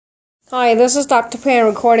Hi, this is Dr. Pan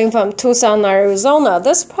recording from Tucson, Arizona.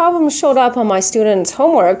 This problem showed up on my students'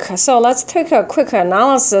 homework, so let's take a quick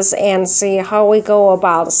analysis and see how we go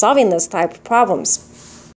about solving this type of problems.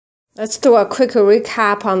 Let's do a quick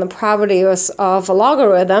recap on the properties of a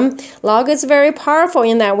logarithm. Log is very powerful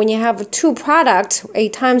in that when you have two products, a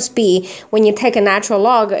times b, when you take a natural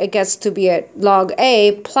log, it gets to be a log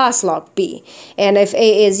a plus log b. And if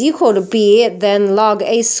a is equal to b, then log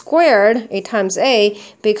a squared, a times a,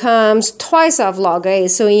 becomes twice of log a.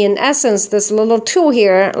 So in essence, this little 2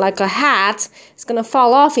 here, like a hat, is going to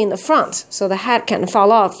fall off in the front. So the hat can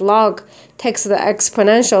fall off. Log takes the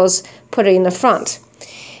exponentials, put it in the front.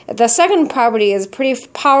 The second property is pretty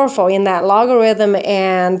powerful in that logarithm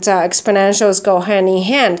and exponentials go hand in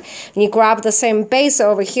hand. And you grab the same base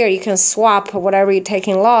over here, you can swap whatever you're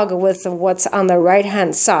taking log with what's on the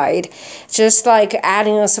right-hand side. Just like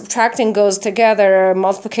adding and subtracting goes together,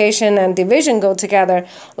 multiplication and division go together,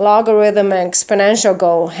 logarithm and exponential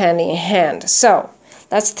go hand in hand. So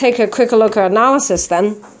let's take a quick look at analysis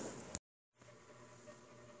then.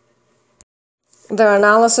 The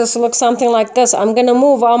analysis looks something like this. I'm going to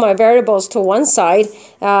move all my variables to one side.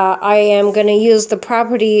 I am going to use the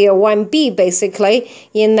property 1b basically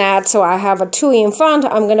in that, so I have a 2 in front.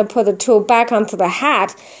 I'm going to put the 2 back onto the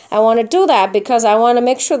hat. I want to do that because I want to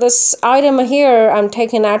make sure this item here I'm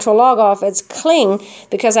taking natural log of is clean,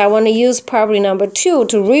 because I want to use property number 2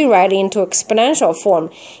 to rewrite it into exponential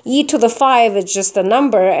form. E to the 5 is just a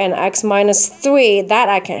number, and x minus 3, that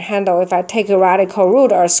I can handle. If I take a radical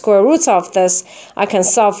root or square roots of this, I can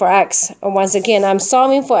solve for x. Once again, I'm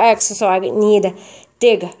solving for x, so I need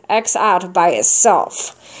dig x out by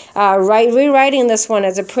itself. Rewriting this one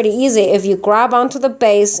is pretty easy. If you grab onto the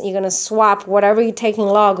base, you're going to swap whatever you're taking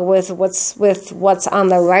log with what's on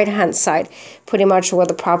the right-hand side, pretty much what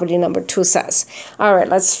the property number 2 says. All right,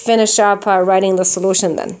 let's finish up writing the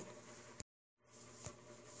solution then.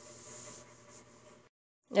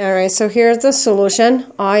 All right, so here's the solution.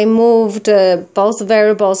 I moved both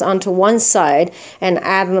variables onto one side and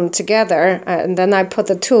add them together, and then I put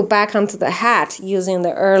the 2 back onto the hat using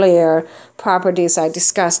the earlier properties I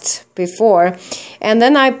discussed before. And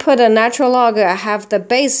then I put a natural log, I have the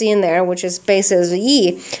base in there, which is base is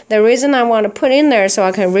e. The reason I want to put in there so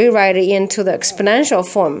I can rewrite it into the exponential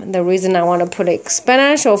form. The reason I want to put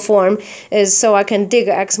exponential form is so I can dig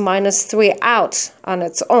x minus 3 out on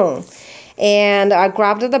its own. And I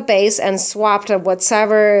grabbed the base and swapped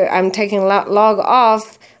whatever I'm taking log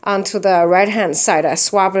off onto the right-hand side. I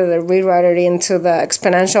swapped it and rewrote it into the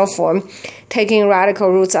exponential form. Taking radical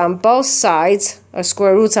roots on both sides, or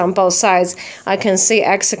square roots on both sides, I can see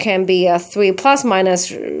x can be 3 plus minus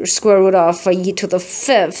square root of e to the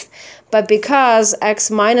 5th. But because x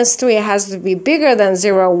minus 3 has to be bigger than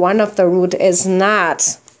 0, one of the root is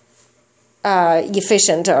not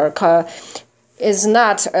efficient or is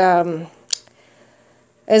not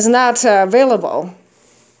available,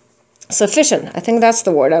 sufficient. I think that's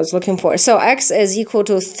the word I was looking for. So x is equal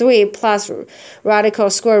to 3 plus radical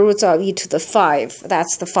square roots of e to the 5.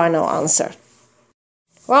 That's the final answer.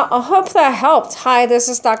 Well, I hope that helped. Hi, this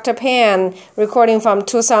is Dr. Pan recording from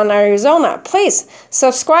Tucson, Arizona. Please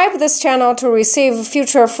subscribe to this channel to receive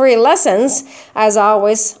future free lessons. As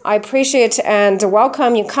always, I appreciate and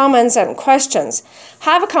welcome your comments and questions.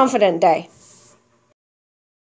 Have a confident day.